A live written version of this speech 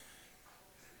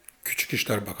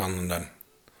İçişleri Bakanlığı'ndan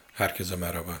herkese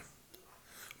merhaba.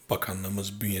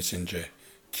 Bakanlığımız bünyesince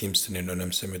kimsenin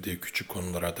önemsemediği küçük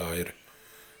konulara dair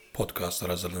podcastlar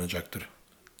hazırlanacaktır.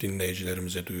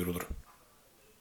 Dinleyicilerimize duyurulur.